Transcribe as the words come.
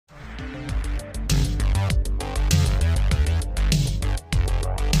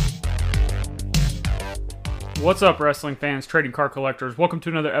What's up, wrestling fans, trading card collectors? Welcome to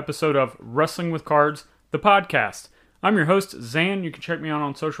another episode of Wrestling with Cards, the podcast. I'm your host, Zan. You can check me out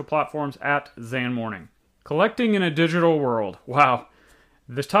on social platforms at ZanMorning. Collecting in a digital world. Wow.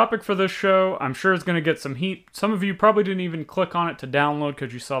 The topic for this show, I'm sure is going to get some heat. Some of you probably didn't even click on it to download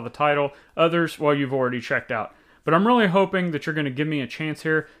because you saw the title. Others, well, you've already checked out. But I'm really hoping that you're going to give me a chance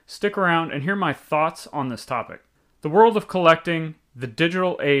here. Stick around and hear my thoughts on this topic. The world of collecting, the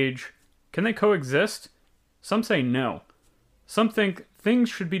digital age, can they coexist? Some say no. Some think things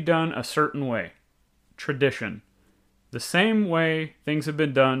should be done a certain way. Tradition. The same way things have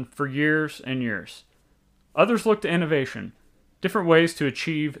been done for years and years. Others look to innovation. Different ways to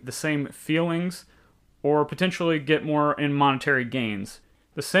achieve the same feelings or potentially get more in monetary gains.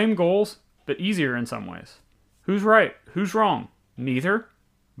 The same goals, but easier in some ways. Who's right? Who's wrong? Neither?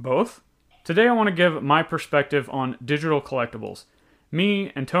 Both? Today I want to give my perspective on digital collectibles.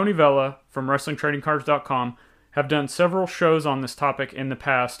 Me and Tony Vella from WrestlingTradingCards.com have done several shows on this topic in the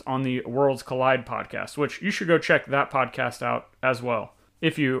past on the Worlds Collide podcast, which you should go check that podcast out as well,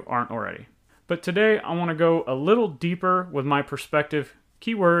 if you aren't already. But today I want to go a little deeper with my perspective.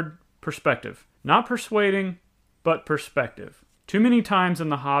 Keyword, perspective. Not persuading, but perspective. Too many times in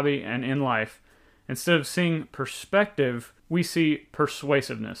the hobby and in life, instead of seeing perspective, we see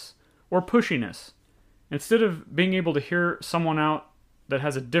persuasiveness or pushiness. Instead of being able to hear someone out that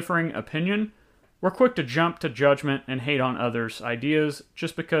has a differing opinion, we're quick to jump to judgment and hate on others' ideas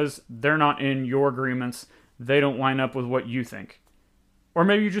just because they're not in your agreements, they don't line up with what you think. Or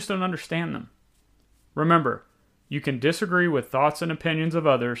maybe you just don't understand them. Remember, you can disagree with thoughts and opinions of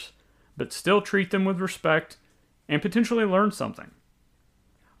others, but still treat them with respect and potentially learn something.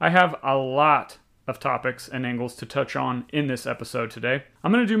 I have a lot of topics and angles to touch on in this episode today.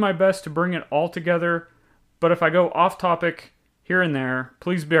 I'm going to do my best to bring it all together, but if I go off topic here and there,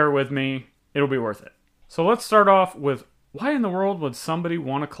 please bear with me. It'll be worth it. So let's start off with why in the world would somebody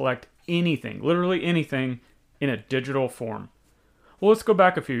want to collect anything, literally anything, in a digital form? Well, let's go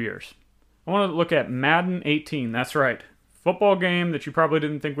back a few years. I want to look at Madden 18. That's right. Football game that you probably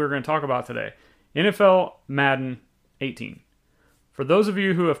didn't think we were going to talk about today. NFL Madden 18. For those of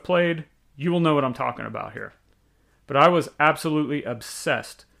you who have played, you will know what I'm talking about here. But I was absolutely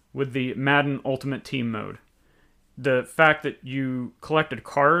obsessed with the Madden Ultimate Team mode. The fact that you collected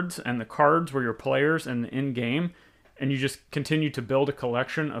cards and the cards were your players in the in-game and you just continued to build a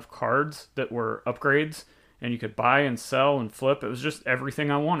collection of cards that were upgrades and you could buy and sell and flip. It was just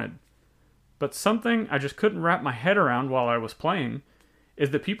everything I wanted. But something I just couldn't wrap my head around while I was playing is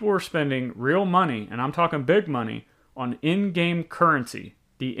that people were spending real money, and I'm talking big money, on in-game currency.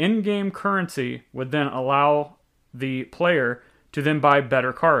 The in-game currency would then allow the player to then buy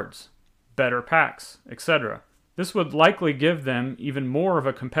better cards, better packs, etc. This would likely give them even more of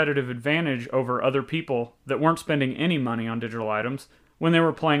a competitive advantage over other people that weren't spending any money on digital items when they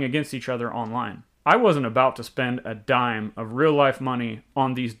were playing against each other online. I wasn't about to spend a dime of real-life money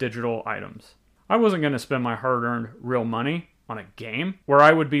on these digital items. I wasn't going to spend my hard-earned real money on a game where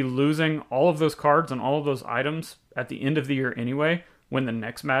I would be losing all of those cards and all of those items at the end of the year anyway when the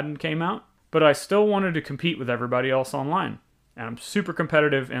next Madden came out. But I still wanted to compete with everybody else online. And I'm super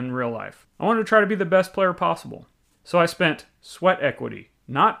competitive in real life. I wanted to try to be the best player possible. So I spent sweat equity,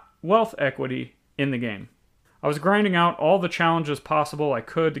 not wealth equity, in the game. I was grinding out all the challenges possible I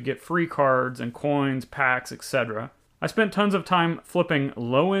could to get free cards and coins, packs, etc. I spent tons of time flipping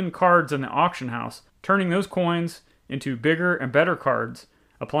low-end cards in the auction house, turning those coins into bigger and better cards,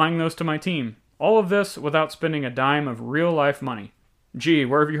 applying those to my team. All of this without spending a dime of real-life money. Gee,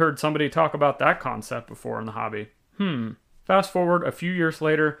 where have you heard somebody talk about that concept before in the hobby? Fast forward a few years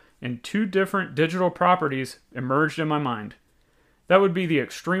later, and two different digital properties emerged in my mind. That would be the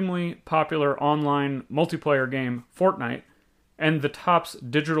extremely popular online multiplayer game Fortnite and the Topps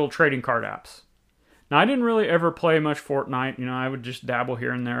digital trading card apps. Now, I didn't really ever play much Fortnite. I would just dabble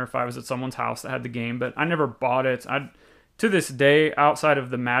here and there if I was at someone's house that had the game, but I never bought it. To this day, outside of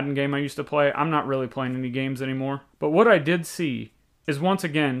the Madden game I used to play, I'm not really playing any games anymore. But what I did see is once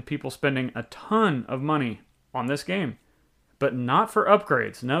again people spending a ton of money on this game. But not for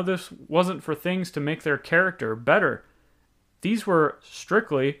upgrades. No, this wasn't for things to make their character better. These were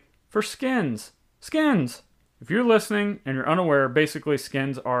strictly for skins. Skins! If you're listening and you're unaware, basically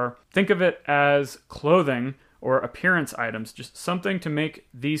skins are, think of it as clothing or appearance items. Just something to make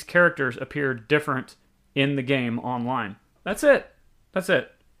these characters appear different in the game online. That's it. That's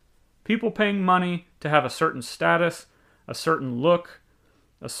it. People paying money to have a certain status, a certain look,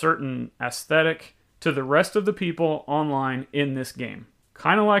 a certain aesthetic to the rest of the people online in this game.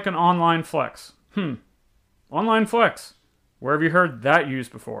 Kind of like an online flex. Online flex. Where have you heard that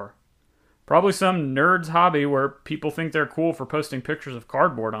used before? Probably some nerd's hobby where people think they're cool for posting pictures of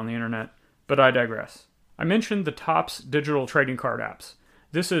cardboard on the internet, but I digress. I mentioned the Topps digital trading card apps.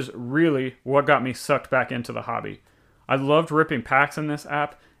 This is really what got me sucked back into the hobby. I loved ripping packs in this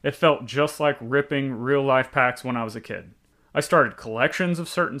app. It felt just like ripping real-life packs when I was a kid. I started collections of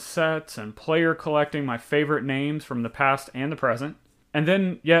certain sets and player collecting my favorite names from the past and the present. And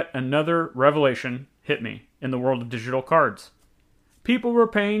then yet another revelation hit me in the world of digital cards. People were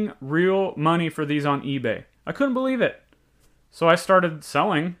paying real money for these on eBay. I couldn't believe it. So I started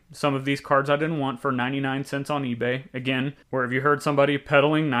selling some of these cards I didn't want for 99 cents on eBay. Again, where have you heard somebody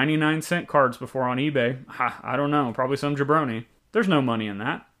peddling 99-cent cards before on eBay? I don't know, probably some jabroni. There's no money in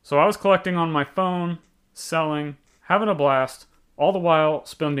that. So I was collecting on my phone, selling, having a blast, all the while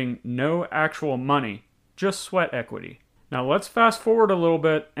spending no actual money, just sweat equity. Now let's fast forward a little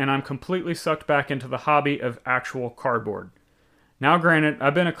bit and I'm completely sucked back into the hobby of actual cardboard. Now granted,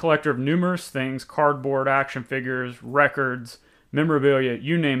 I've been a collector of numerous things, cardboard, action figures, records, memorabilia,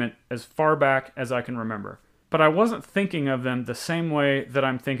 you name it, as far back as I can remember. But I wasn't thinking of them the same way that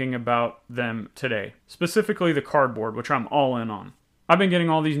I'm thinking about them today. Specifically the cardboard, which I'm all in on. I've been getting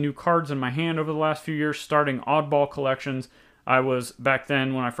all these new cards in my hand over the last few years, starting oddball collections. I was, back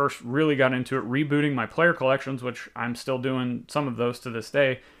then, when I first really got into it, rebooting my player collections, which I'm still doing some of those to this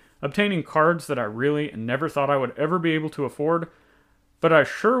day, obtaining cards that I really never thought I would ever be able to afford. But I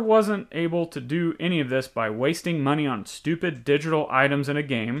sure wasn't able to do any of this by wasting money on stupid digital items in a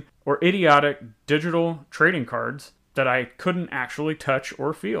game or idiotic digital trading cards that I couldn't actually touch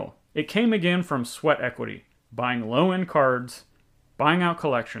or feel. It came again from sweat equity, buying low-end cards, buying out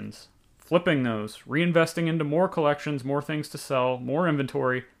collections, flipping those, reinvesting into more collections, more things to sell, more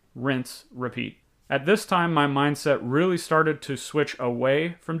inventory, rinse, repeat. At this time, my mindset really started to switch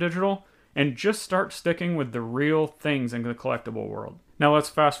away from digital and just start sticking with the real things in the collectible world. Now let's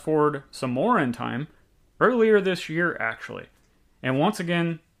fast forward some more in time, earlier this year actually. And once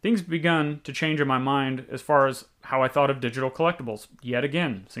again, things begun to change in my mind as far as how I thought of digital collectibles. Yet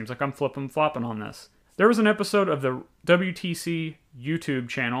again, seems like I'm flipping-flopping on this. There was an episode of the WTC YouTube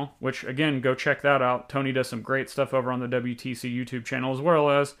channel, which again, go check that out. Tony does some great stuff over on the WTC YouTube channel, as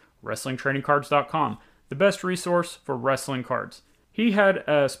well as WrestlingTradingCards.com, the best resource for wrestling cards. He had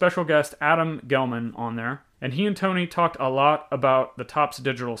a special guest, Adam Gelman, on there, and he and Tony talked a lot about the Topps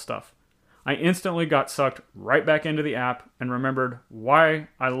digital stuff. I instantly got sucked right back into the app and remembered why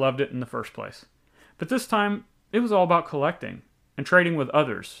I loved it in the first place. But this time, it was all about collecting and trading with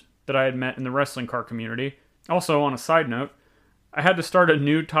others that I had met in the wrestling card community. Also, on a side note, I had to start a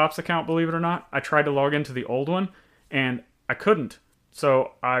new Topps account, believe it or not. I tried to log into the old one, and I couldn't.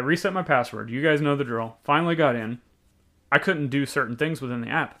 So I reset my password. You guys know the drill. Finally got in. I couldn't do certain things within the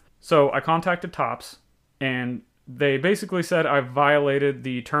app. So I contacted Topps, and they basically said I violated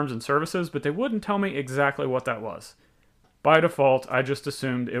the terms and services, but they wouldn't tell me exactly what that was. By default, I just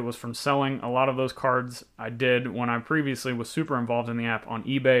assumed it was from selling a lot of those cards I did when I previously was super involved in the app on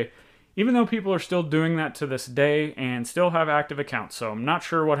eBay, even though people are still doing that to this day and still have active accounts, so I'm not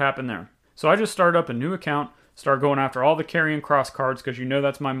sure what happened there. So I just started up a new account, started going after all the Karrion Kross cards, because you know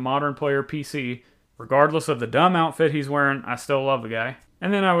that's my modern player PC. Regardless of the dumb outfit he's wearing, I still love the guy.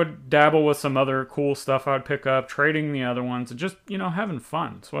 And then I would dabble with some other cool stuff I'd pick up, trading the other ones, and just, having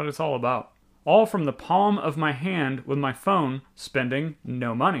fun. That's what it's all about. All from the palm of my hand with my phone, spending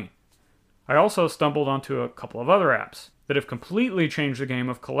no money. I also stumbled onto a couple of other apps that have completely changed the game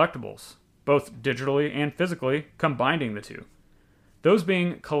of collectibles, both digitally and physically, combining the two. Those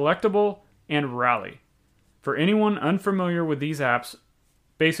being Collectible and Rally. For anyone unfamiliar with these apps,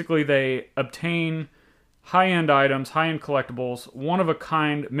 basically they obtain high-end items, high-end collectibles,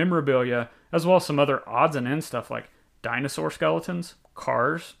 one-of-a-kind memorabilia, as well as some other odds and ends stuff like dinosaur skeletons,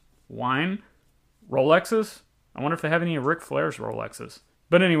 cars, wine, Rolexes. I wonder if they have any of Ric Flair's Rolexes.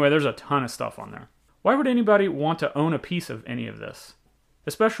 But anyway, there's a ton of stuff on there. Why would anybody want to own a piece of any of this?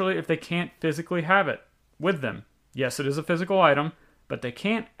 Especially if they can't physically have it with them. Yes, it is a physical item, but they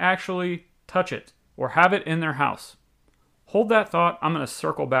can't actually touch it or have it in their house. Hold that thought, I'm going to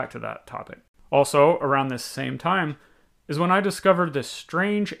circle back to that topic. Also, around this same time, is when I discovered this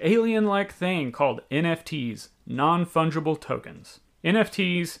strange alien-like thing called NFTs, non-fungible tokens.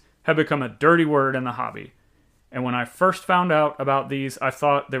 NFTs have become a dirty word in the hobby. And when I first found out about these, I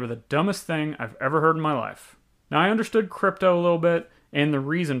thought they were the dumbest thing I've ever heard in my life. Now, I understood crypto a little bit and the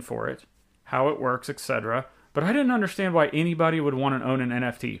reason for it, how it works, etc., but I didn't understand why anybody would want to own an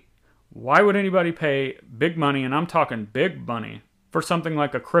NFT. Why would anybody pay big money, and I'm talking big money, for something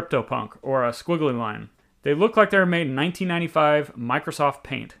like a CryptoPunk or a Squiggly Line? They look like they were made in 1995 Microsoft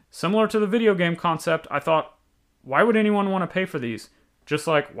Paint. Similar to the video game concept, I thought, why would anyone want to pay for these? Just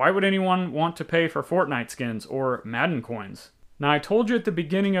like, why would anyone want to pay for Fortnite skins or Madden coins? Now, I told you at the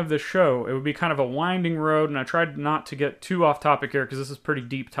beginning of the show it would be kind of a winding road, and I tried not to get too off topic here because this is a pretty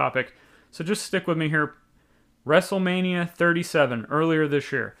deep topic. So just stick with me here. WrestleMania 37, earlier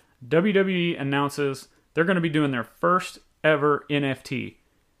this year, WWE announces they're going to be doing their first ever NFT,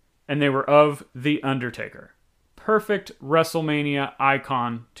 and they were of The Undertaker. Perfect WrestleMania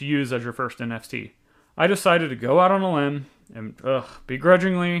icon to use as your first NFT. I decided to go out on a limb, and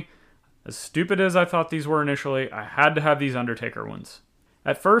begrudgingly, as stupid as I thought these were initially, I had to have these Undertaker ones.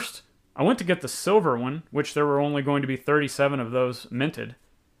 At first, I went to get the silver one, which there were only going to be 37 of those minted,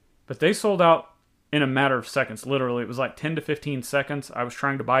 but they sold out in a matter of seconds. Literally, it was like 10 to 15 seconds. I was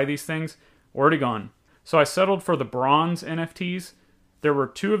trying to buy these things, already gone. So I settled for the bronze NFTs. There were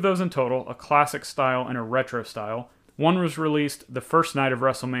 2 of those in total, a classic style and a retro style. One was released the first night of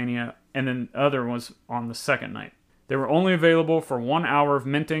WrestleMania, and then the other was on the second night. They were only available for 1 hour of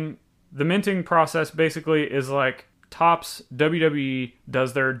minting. The minting process basically is like Topps WWE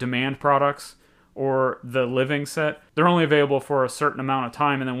does their demand products, or the living set. They're only available for a certain amount of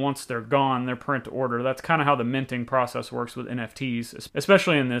time, and then once they're gone, they're print to order. That's kind of how the minting process works with NFTs,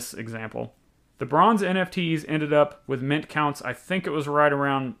 especially in this example. The bronze NFTs ended up with mint counts, I think it was right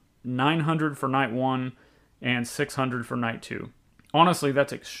around 900 for night 1 and 600 for night 2. Honestly,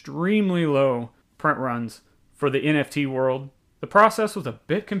 that's extremely low print runs for the NFT world. The process was a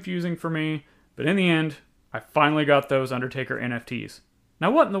bit confusing for me, but in the end, I finally got those Undertaker NFTs. Now,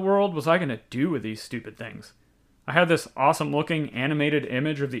 what in the world was I going to do with these stupid things? I had this awesome looking animated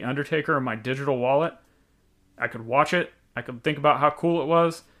image of The Undertaker in my digital wallet. I could watch it. I could think about how cool it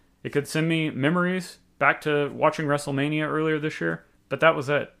was. It could send me memories back to watching WrestleMania earlier this year. But that was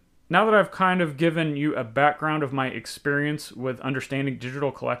it. Now that I've kind of given you a background of my experience with understanding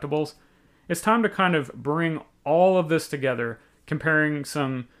digital collectibles, it's time to kind of bring all of this together, comparing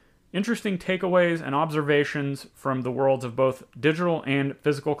some interesting takeaways and observations from the worlds of both digital and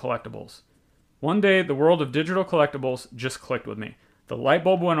physical collectibles. One day, the world of digital collectibles just clicked with me. The light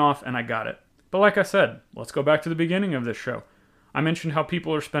bulb went off and I got it. But like I said, let's go back to the beginning of this show. I mentioned how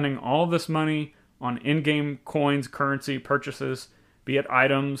people are spending all of this money on in-game coins, currency, purchases, be it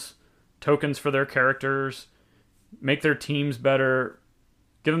items, tokens for their characters, make their teams better,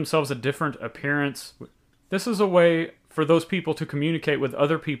 give themselves a different appearance. This is a way for those people to communicate with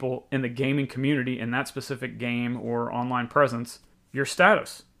other people in the gaming community in that specific game or online presence. Your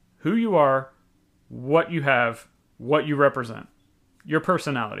status, who you are, what you have, what you represent, your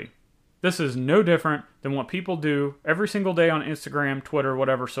personality. This is no different than what people do every single day on Instagram, Twitter,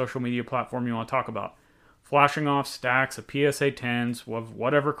 whatever social media platform you want to talk about. Flashing off stacks of PSA 10s of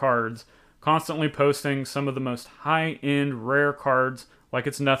whatever cards, constantly posting some of the most high-end rare cards like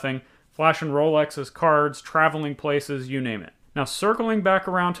it's nothing, flashing Rolexes, cards, traveling places, you name it. Now, circling back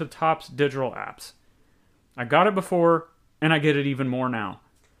around to Topps digital apps. I got it before, and I get it even more now.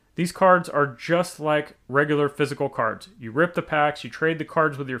 These cards are just like regular physical cards. You rip the packs, you trade the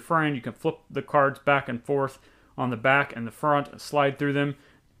cards with your friend, you can flip the cards back and forth on the back and the front and slide through them.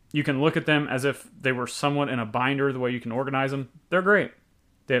 You can look at them as if they were somewhat in a binder, the way you can organize them. They're great.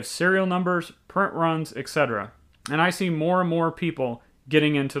 They have serial numbers, print runs, etc. And I see more and more people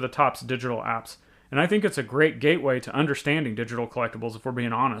getting into the Topps digital apps. And I think it's a great gateway to understanding digital collectibles, if we're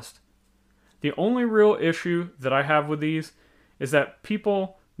being honest. The only real issue that I have with these is that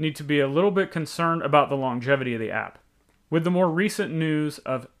people need to be a little bit concerned about the longevity of the app. With the more recent news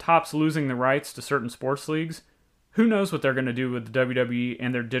of Topps losing the rights to certain sports leagues, who knows what they're going to do with the WWE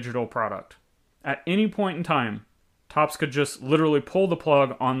and their digital product. At any point in time, Topps could just literally pull the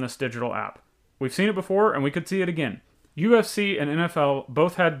plug on this digital app. We've seen it before, and we could see it again. UFC and NFL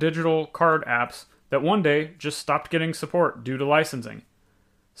both had digital card apps that one day just stopped getting support due to licensing.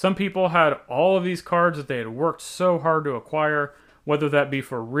 Some people had all of these cards that they had worked so hard to acquire, whether that be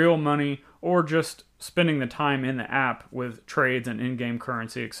for real money or just spending the time in the app with trades and in-game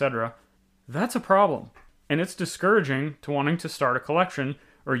currency, etc. That's a problem, and it's discouraging to wanting to start a collection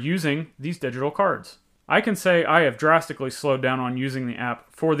or using these digital cards. I can say I have drastically slowed down on using the app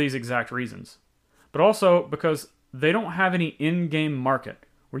for these exact reasons, but also because they don't have any in-game market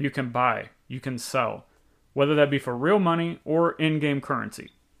where you can buy, you can sell, whether that be for real money or in-game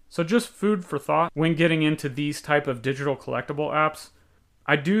currency. So just food for thought when getting into these type of digital collectible apps.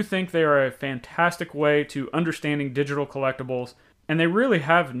 I do think they are a fantastic way to understanding digital collectibles, and they really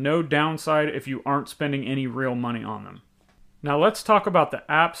have no downside if you aren't spending any real money on them. Now let's talk about the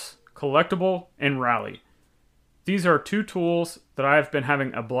apps, Collectible and Rally. These are two tools that I have been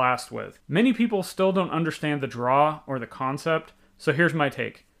having a blast with. Many people still don't understand the draw or the concept, so here's my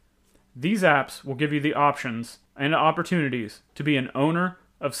take. These apps will give you the options and opportunities to be an owner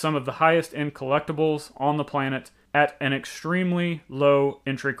of some of the highest end collectibles on the planet at an extremely low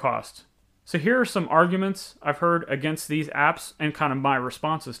entry cost. So here are some arguments I've heard against these apps and kind of my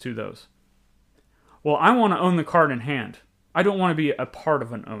responses to those. Well, I want to own the card in hand. I don't want to be a part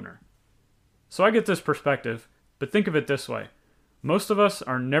of an owner. So I get this perspective, but think of it this way. Most of us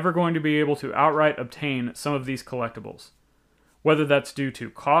are never going to be able to outright obtain some of these collectibles. Whether that's due to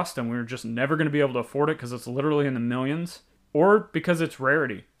cost and we're just never going to be able to afford it because it's literally in the millions, or because it's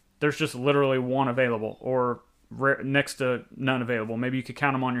rarity. There's just literally one available, or next to none available. Maybe you could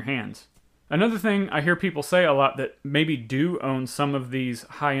count them on your hands. Another thing I hear people say a lot that maybe do own some of these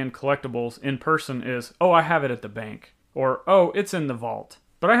high-end collectibles in person is, oh, I have it at the bank, or oh, it's in the vault.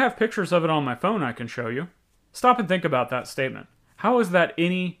 But I have pictures of it on my phone I can show you. Stop and think about that statement. How is that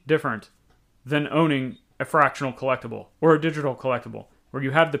any different than owning a fractional collectible or a digital collectible, where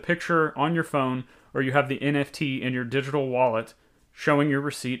you have the picture on your phone or you have the NFT in your digital wallet showing your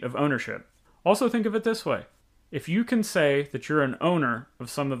receipt of ownership? Also think of it this way. If you can say that you're an owner of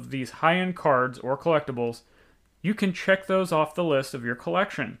some of these high-end cards or collectibles, you can check those off the list of your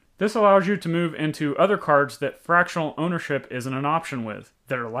collection. This allows you to move into other cards that fractional ownership isn't an option with,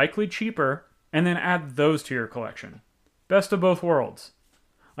 that are likely cheaper, and then add those to your collection. Best of both worlds.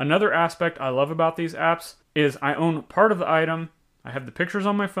 Another aspect I love about these apps is I own part of the item, I have the pictures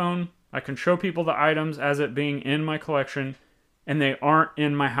on my phone, I can show people the items as it being in my collection, and they aren't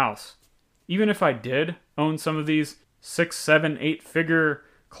in my house. Even if I did own some of these 6, 7, 8 figure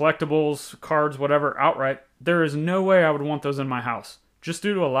collectibles, cards, whatever, outright, there is no way I would want those in my house, just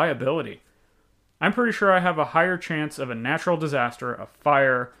due to a liability. I'm pretty sure I have a higher chance of a natural disaster, a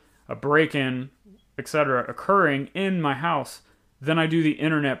fire, a break-in, etc. occurring in my house than I do the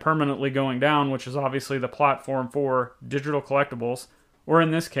internet permanently going down, which is obviously the platform for digital collectibles, or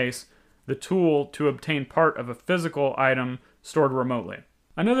in this case, the tool to obtain part of a physical item stored remotely.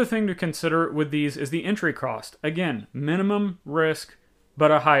 Another thing to consider with these is the entry cost. Again, minimum risk, but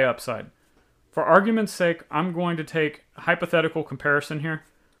a high upside. For argument's sake, I'm going to take a hypothetical comparison here.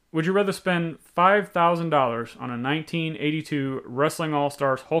 Would you rather spend $5,000 on a 1982 Wrestling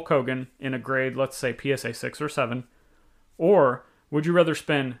All-Stars Hulk Hogan in a grade, let's say PSA 6 or 7, or would you rather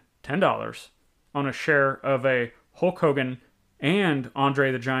spend $10 on a share of a Hulk Hogan and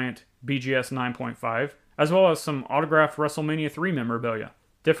Andre the Giant BGS 9.5, as well as some autographed WrestleMania 3 memorabilia?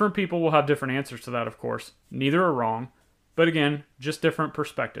 Different people will have different answers to that, of course. Neither are wrong, but again, just different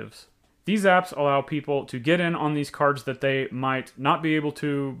perspectives. These apps allow people to get in on these cards that they might not be able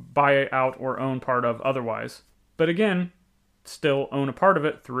to buy out or own part of otherwise, but again, still own a part of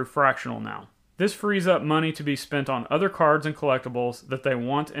it through fractional now. This frees up money to be spent on other cards and collectibles that they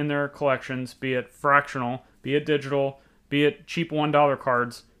want in their collections, be it fractional, be it digital, be it cheap $1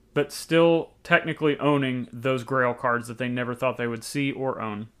 cards, but still technically owning those grail cards that they never thought they would see or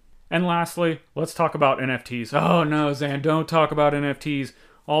own. And lastly, let's talk about NFTs. Oh no, Zan, don't talk about NFTs.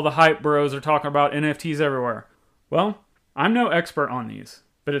 All the hype bros are talking about NFTs everywhere. Well, I'm no expert on these,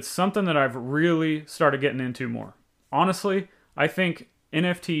 but it's something that I've really started getting into more. Honestly, I think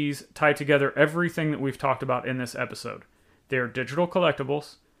NFTs tie together everything that we've talked about in this episode. They're digital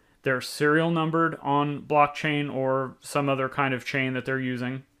collectibles. They're serial numbered on blockchain or some other kind of chain that they're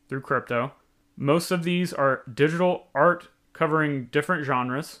using through crypto. Most of these are digital art covering different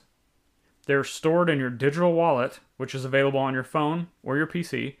genres. They're stored in your digital wallet, which is available on your phone or your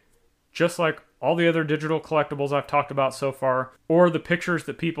PC, just like all the other digital collectibles I've talked about so far, or the pictures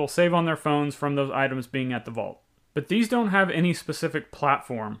that people save on their phones from those items being at the vault. But these don't have any specific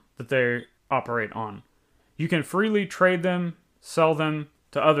platform that they operate on. You can freely trade them, sell them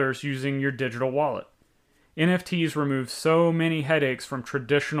to others using your digital wallet. NFTs remove so many headaches from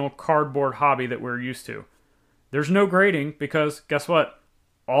traditional cardboard hobby that we're used to. There's no grading because, guess what?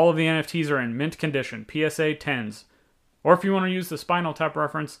 All of the NFTs are in mint condition, PSA 10s. Or if you want to use the Spinal Tap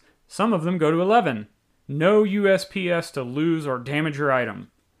reference, some of them go to 11. No USPS to lose or damage your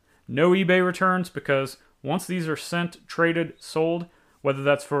item. No eBay returns because once these are sent, traded, sold, whether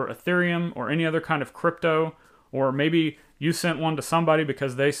that's for Ethereum or any other kind of crypto, or maybe you sent one to somebody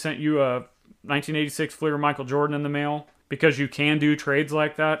because they sent you a 1986 Fleer Michael Jordan in the mail, because you can do trades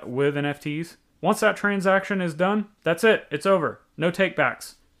like that with NFTs. Once that transaction is done, that's it. It's over. No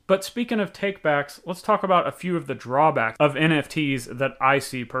takebacks. But speaking of takebacks, let's talk about a few of the drawbacks of NFTs that I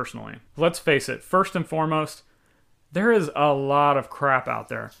see personally. Let's face it, first and foremost, there is a lot of crap out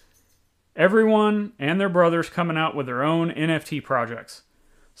there. Everyone and their brothers coming out with their own NFT projects.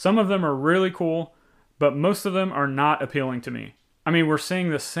 Some of them are really cool, but most of them are not appealing to me. I mean, we're seeing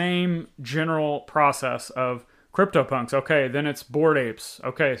the same general process of CryptoPunks. Okay, then it's Bored Apes.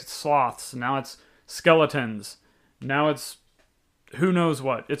 Okay, it's sloths. Now it's skeletons. Now it's who knows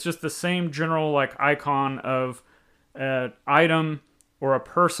what. It's just the same general like icon of an item or a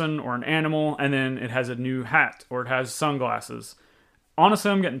person or an animal, and then it has a new hat or it has sunglasses. Honestly,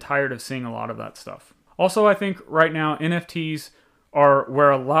 I'm getting tired of seeing a lot of that stuff. Also, I think right now NFTs are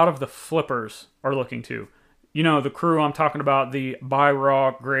where a lot of the flippers are looking to. You know, the crew I'm talking about, the buy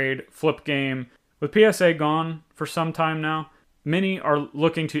raw grade flip game. With PSA gone for some time now, many are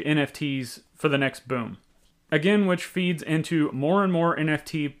looking to NFTs for the next boom. Again, which feeds into more and more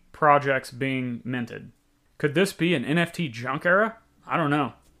NFT projects being minted. Could this be an NFT junk era? I don't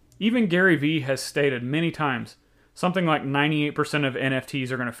know. Even Gary Vee has stated many times, something like 98% of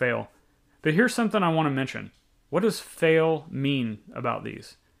NFTs are going to fail. But here's something I want to mention. What does fail mean about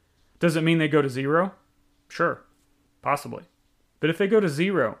these? Does it mean they go to zero? Sure, possibly. But if they go to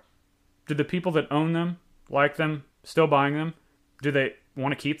zero, do the people that own them, like them, still buying them, do they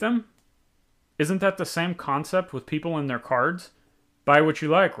want to keep them? Isn't that the same concept with people and their cards? Buy what you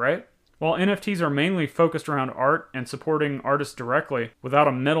like, right? While NFTs are mainly focused around art and supporting artists directly without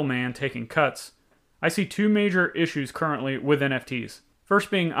a middleman taking cuts, I see two major issues currently with NFTs.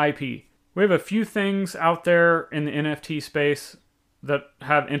 First being IP. We have a few things out there in the NFT space that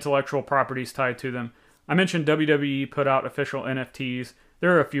have intellectual properties tied to them. I mentioned WWE put out official NFTs.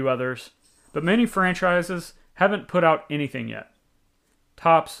 There are a few others. But many franchises haven't put out anything yet.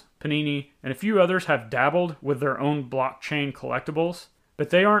 Topps, Panini, and a few others have dabbled with their own blockchain collectibles, but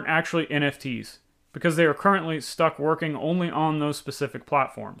they aren't actually NFTs because they are currently stuck working only on those specific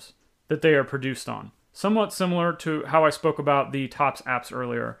platforms that they are produced on. Somewhat similar to how I spoke about the Topps apps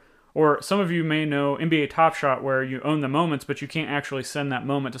earlier. Or some of you may know NBA Top Shot, where you own the moments, but you can't actually send that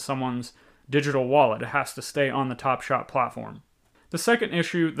moment to someone's digital wallet. It has to stay on the Top Shot platform. The second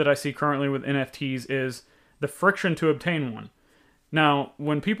issue that I see currently with NFTs is the friction to obtain one. Now,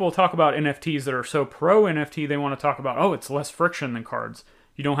 when people talk about NFTs that are so pro-NFT, they want to talk about, oh, it's less friction than cards.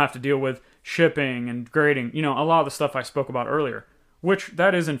 You don't have to deal with shipping and grading, a lot of the stuff I spoke about earlier, which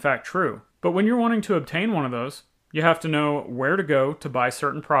that is in fact true. But when you're wanting to obtain one of those, you have to know where to go to buy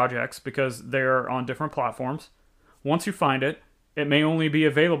certain projects because they're on different platforms. Once you find it, it may only be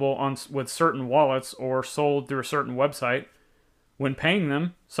available with certain wallets or sold through a certain website. When paying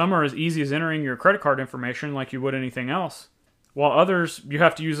them, some are as easy as entering your credit card information like you would anything else, while others, you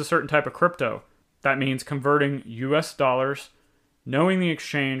have to use a certain type of crypto. That means converting US dollars, knowing the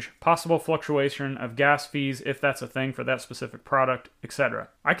exchange, possible fluctuation of gas fees if that's a thing for that specific product, etc.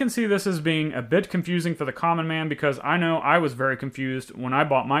 I can see this as being a bit confusing for the common man because I know I was very confused when I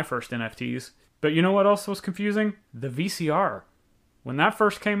bought my first NFTs. But you know what else was confusing? The VCR. When that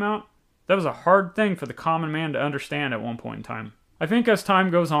first came out, that was a hard thing for the common man to understand at one point in time. I think as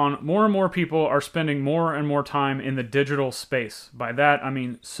time goes on, more and more people are spending more and more time in the digital space. By that, I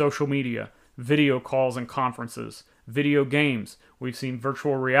mean social media, video calls and conferences, video games. We've seen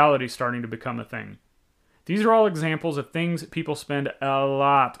virtual reality starting to become a thing. These are all examples of things people spend a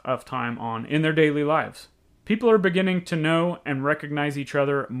lot of time on in their daily lives. People are beginning to know and recognize each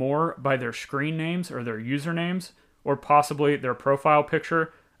other more by their screen names or their usernames, or possibly their profile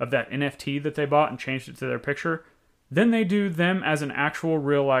picture of that NFT that they bought and changed it to their picture, than they do them as an actual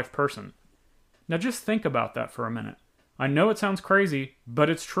real-life person. Now just think about that for a minute. I know it sounds crazy, but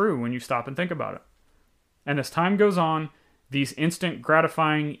it's true when you stop and think about it. And as time goes on, these instant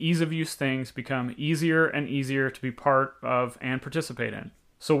gratifying ease-of-use things become easier and easier to be part of and participate in.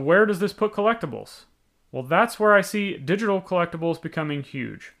 So where does this put collectibles? Well, that's where I see digital collectibles becoming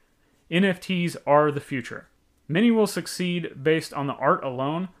huge. NFTs are the future. Many will succeed based on the art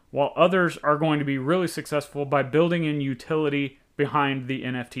alone, while others are going to be really successful by building in utility behind the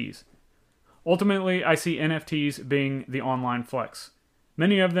NFTs. Ultimately, I see NFTs being the online flex.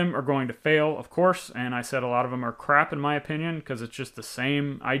 Many of them are going to fail, of course, and I said a lot of them are crap in my opinion because it's just the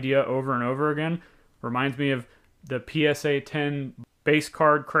same idea over and over again. Reminds me of the PSA 10 base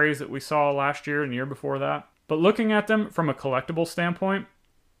card craze that we saw last year and the year before that. But looking at them from a collectible standpoint,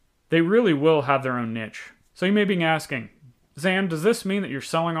 they really will have their own niche. So you may be asking, Zan, does this mean that you're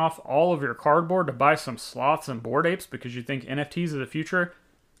selling off all of your cardboard to buy some sloths and bored apes because you think NFTs are the future?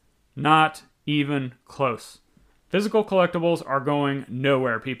 Not even close. Physical collectibles are going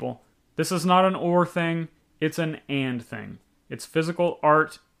nowhere, people. This is not an or thing, it's an and thing. It's physical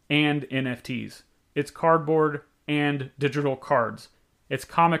art and NFTs. It's cardboard and digital cards. It's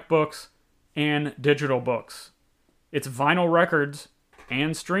comic books and digital books. It's vinyl records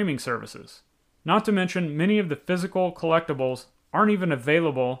and streaming services. Not to mention, many of the physical collectibles aren't even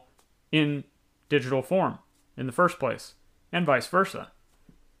available in digital form in the first place, and vice versa.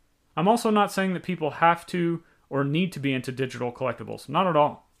 I'm also not saying that people have to or need to be into digital collectibles. Not at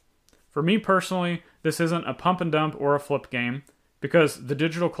all. For me personally, this isn't a pump and dump or a flip game, because the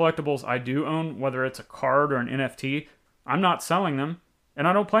digital collectibles I do own, whether it's a card or an NFT, I'm not selling them, and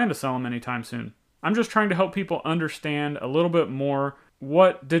I don't plan to sell them anytime soon. I'm just trying to help people understand a little bit more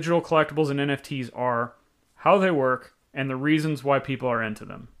what digital collectibles and NFTs are, how they work, and the reasons why people are into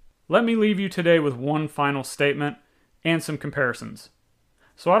them. Let me leave you today with one final statement and some comparisons.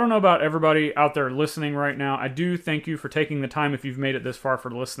 So I don't know about everybody out there listening right now. I do thank you for taking the time if you've made it this far for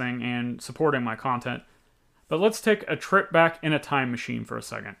listening and supporting my content. But let's take a trip back in a time machine for a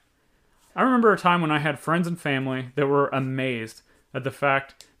second. I remember a time when I had friends and family that were amazed at the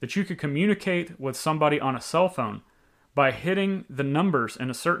fact that you could communicate with somebody on a cell phone by hitting the numbers in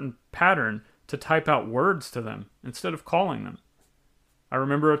a certain pattern to type out words to them instead of calling them. I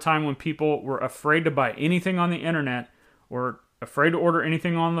remember a time when people were afraid to buy anything on the internet or afraid to order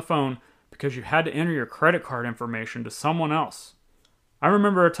anything on the phone because you had to enter your credit card information to someone else. I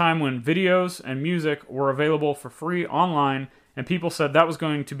remember a time when videos and music were available for free online, and people said that was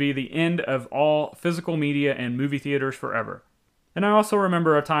going to be the end of all physical media and movie theaters forever. And I also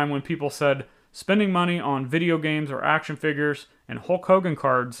remember a time when people said spending money on video games or action figures and Hulk Hogan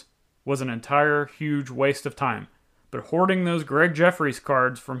cards was an entire huge waste of time. But hoarding those Greg Jeffries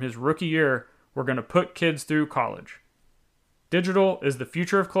cards from his rookie year were going to put kids through college. Digital is the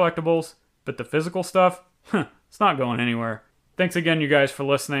future of collectibles, but the physical stuff, it's not going anywhere. Thanks again, you guys, for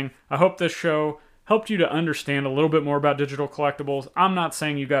listening. I hope this show helped you to understand a little bit more about digital collectibles. I'm not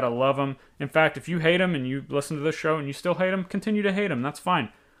saying you gotta love them. In fact, if you hate them and you listen to this show and you still hate them, continue to hate them. That's fine.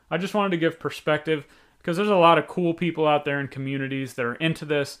 I just wanted to give perspective because there's a lot of cool people out there in communities that are into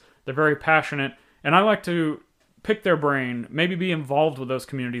this. They're very passionate, and I like to pick their brain, maybe be involved with those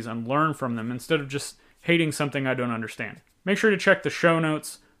communities and learn from them instead of just hating something I don't understand. Make sure to check the show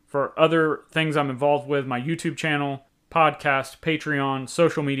notes for other things I'm involved with, my YouTube channel, podcast, Patreon,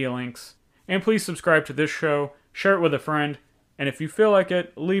 social media links. And please subscribe to this show, share it with a friend, and if you feel like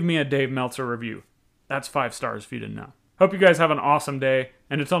it, leave me a Dave Meltzer review. That's 5 stars if you didn't know. Hope you guys have an awesome day,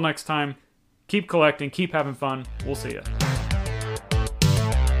 and until next time, keep collecting, keep having fun. We'll see ya.